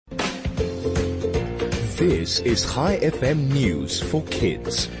This is ChaiFM News for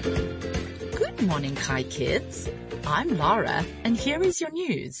Kids. Good morning, Chai Kids. I'm Lara, and here is your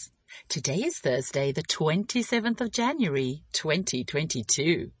news. Today is Thursday, the 27th of January,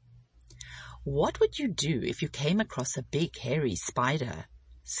 2022. What would you do if you came across a big hairy spider?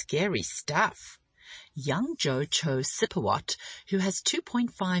 Scary stuff. Young Joe Cho Sipawat, who has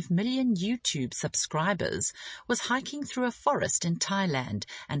 2.5 million YouTube subscribers, was hiking through a forest in Thailand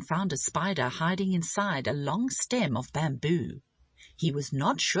and found a spider hiding inside a long stem of bamboo. He was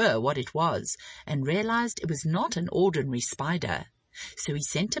not sure what it was and realized it was not an ordinary spider. So he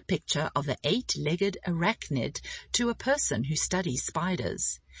sent a picture of the 8-legged arachnid to a person who studies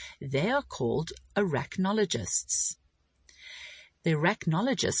spiders. They are called arachnologists. The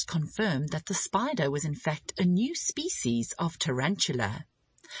arachnologist confirmed that the spider was in fact a new species of tarantula.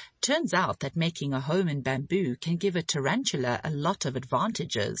 Turns out that making a home in bamboo can give a tarantula a lot of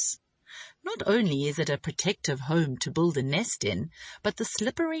advantages. Not only is it a protective home to build a nest in, but the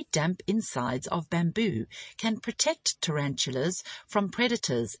slippery, damp insides of bamboo can protect tarantulas from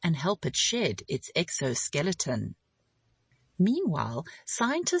predators and help it shed its exoskeleton. Meanwhile,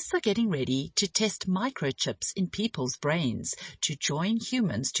 scientists are getting ready to test microchips in people's brains to join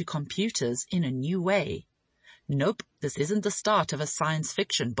humans to computers in a new way. Nope, this isn't the start of a science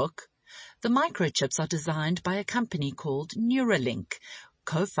fiction book. The microchips are designed by a company called Neuralink,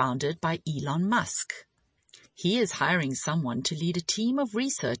 co-founded by Elon Musk. He is hiring someone to lead a team of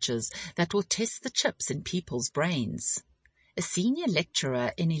researchers that will test the chips in people's brains. A senior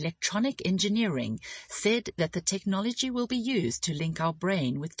lecturer in electronic engineering said that the technology will be used to link our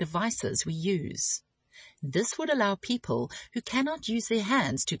brain with devices we use. This would allow people who cannot use their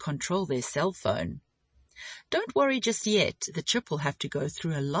hands to control their cell phone. Don't worry just yet, the chip will have to go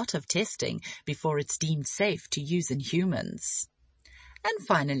through a lot of testing before it's deemed safe to use in humans. And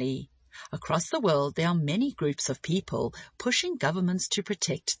finally, across the world there are many groups of people pushing governments to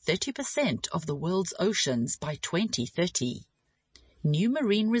protect 30% of the world's oceans by 2030. New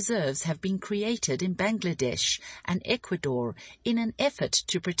marine reserves have been created in Bangladesh and Ecuador in an effort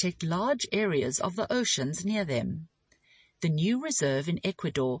to protect large areas of the oceans near them. The new reserve in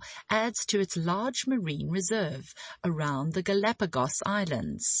Ecuador adds to its large marine reserve around the Galapagos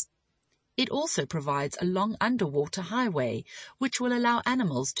Islands. It also provides a long underwater highway, which will allow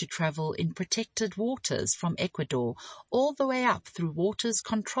animals to travel in protected waters from Ecuador all the way up through waters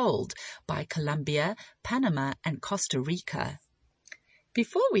controlled by Colombia, Panama, and Costa Rica.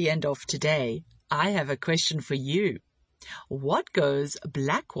 Before we end off today, I have a question for you. What goes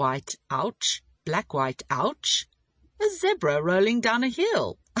black, white, ouch, black, white, ouch? A zebra rolling down a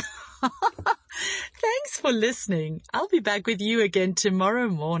hill. Thanks for listening. I'll be back with you again tomorrow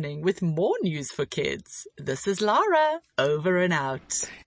morning with more news for kids. This is Lara, over and out.